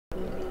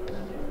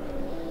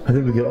I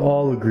think we can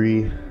all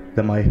agree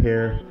that my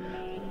hair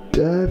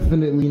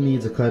definitely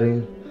needs a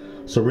cutting.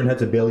 So we're gonna head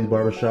to Bailey's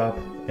barbershop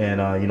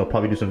and you know,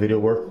 probably do some video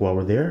work while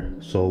we're there.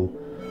 So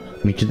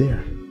meet you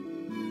there.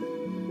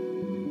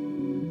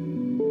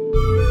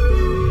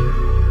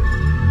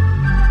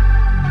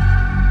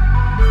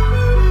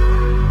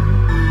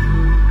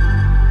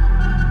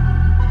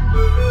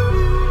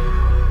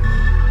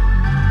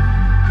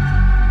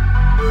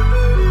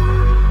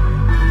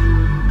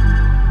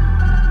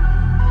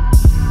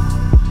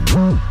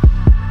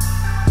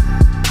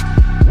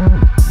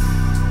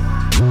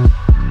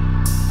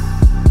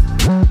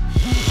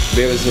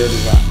 Bailey's hair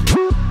design.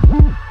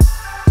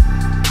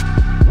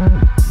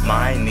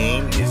 My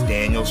name is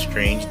Daniel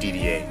Strange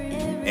DDA,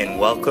 and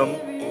welcome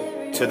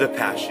to the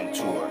Passion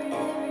Tour.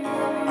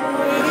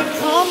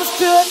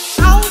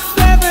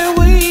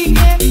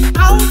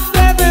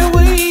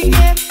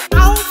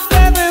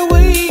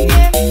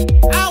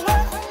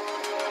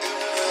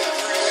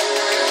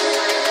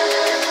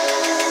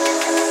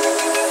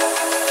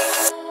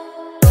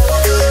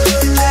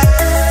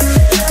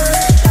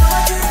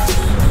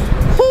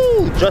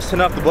 Just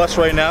off the bus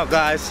right now,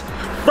 guys.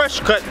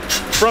 Fresh cut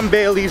from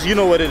Bailey's, you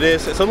know what it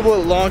is. It's a little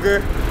bit longer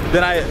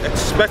than I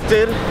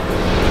expected,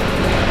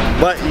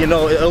 but you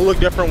know, it'll look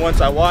different once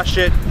I wash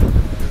it.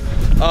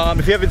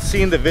 If you haven't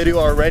seen the video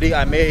already,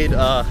 I made,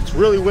 it's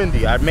really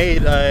windy. I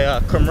made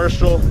a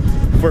commercial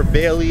for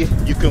Bailey.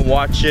 You can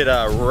watch it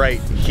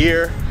right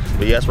here.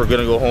 But yes, we're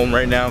gonna go home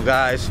right now,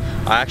 guys.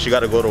 I actually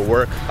gotta go to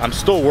work. I'm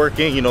still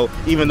working, you know,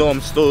 even though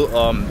I'm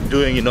still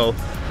doing, you know,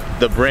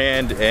 the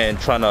brand and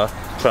trying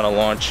to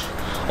launch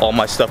all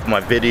my stuff in my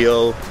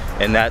video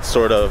and that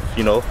sort of,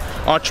 you know,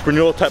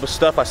 entrepreneurial type of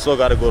stuff. I still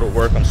gotta go to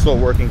work. I'm still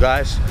working,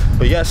 guys.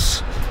 But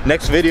yes,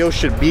 next video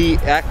should be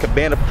at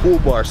Cabana Pool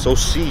Bar, so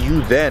see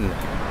you then.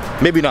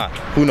 Maybe not,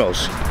 who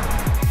knows.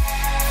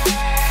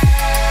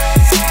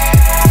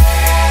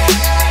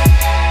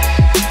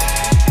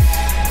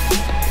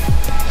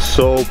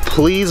 So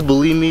please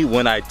believe me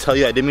when I tell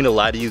you, I didn't mean to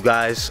lie to you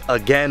guys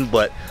again,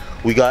 but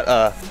we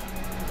got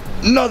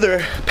another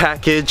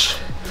package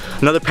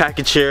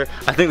here.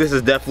 I think this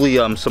is definitely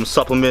some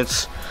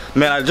supplements.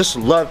 Man, I just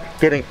love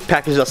getting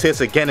packages. I'll say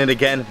this again and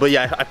again, but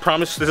yeah, I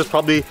promise this is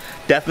probably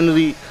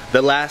definitely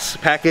the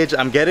last package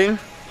I'm getting.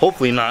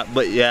 Hopefully not,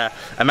 but yeah,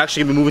 I'm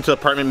actually gonna be moving to the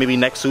apartment maybe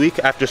next week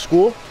after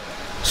school.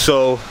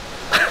 So,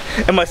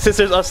 and my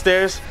sister's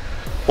upstairs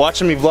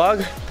watching me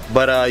vlog.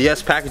 But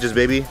yes, packages,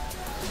 baby,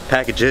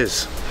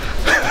 packages.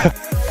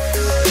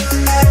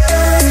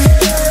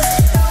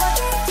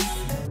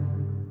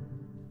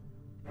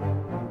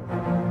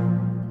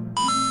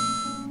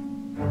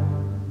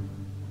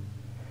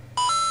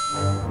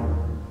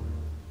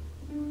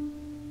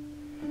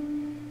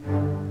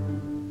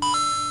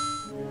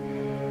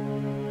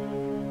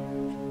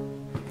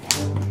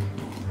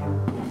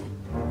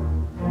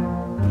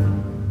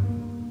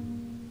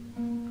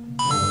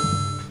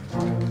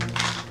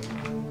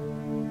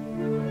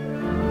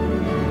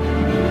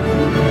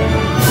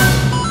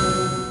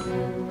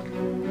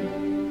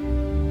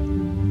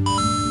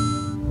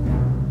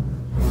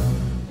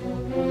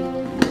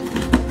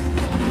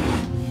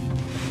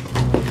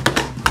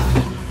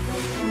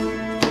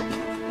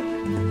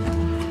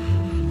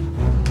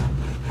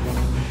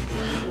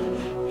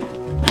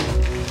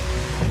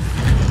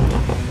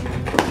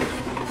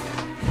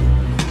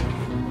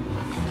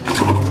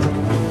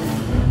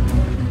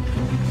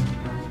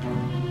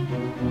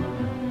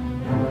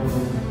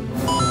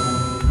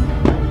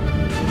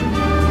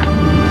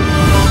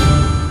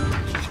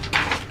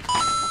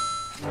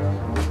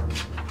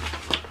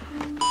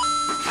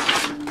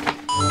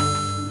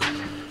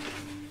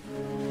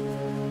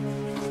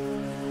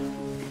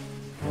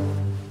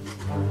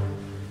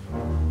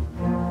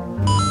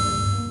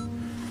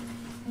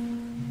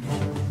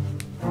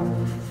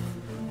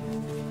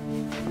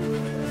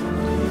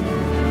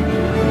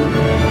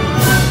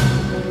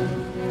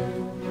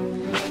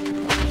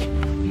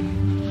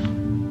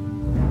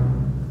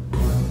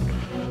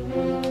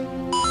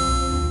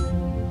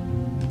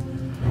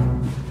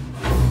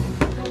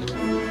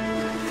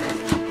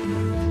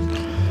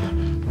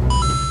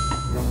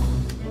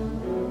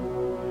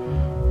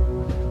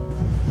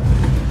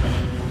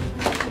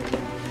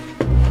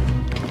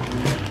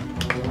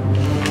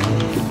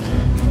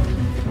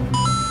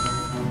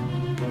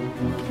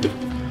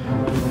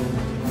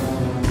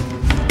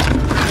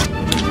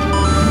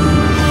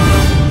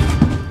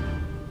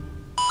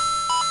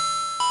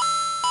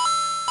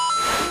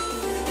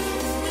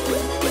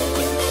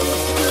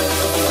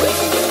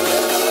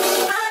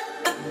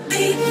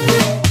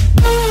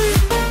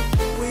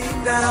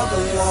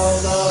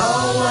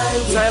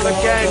 Taylor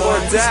gang or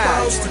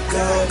die. We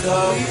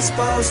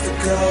supposed to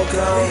go.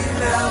 We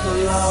never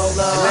low.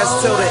 And that's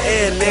till the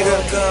end,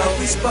 nigga.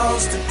 We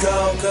supposed to go.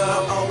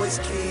 Always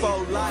keep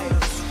for life.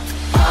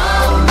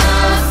 All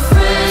my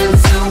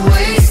friends are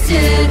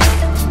wasted,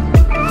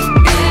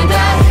 and I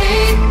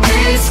hate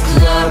this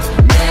club.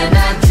 Man, I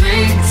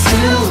drink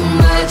too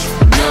much.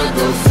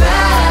 Another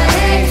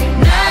Friday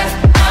night,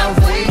 I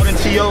wait.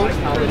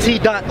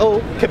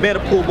 T.O. Cabana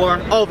Panda Pool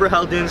Bar, Oliver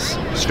Heldens,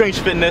 Strange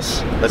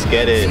Fitness. Let's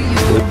get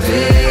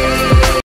it.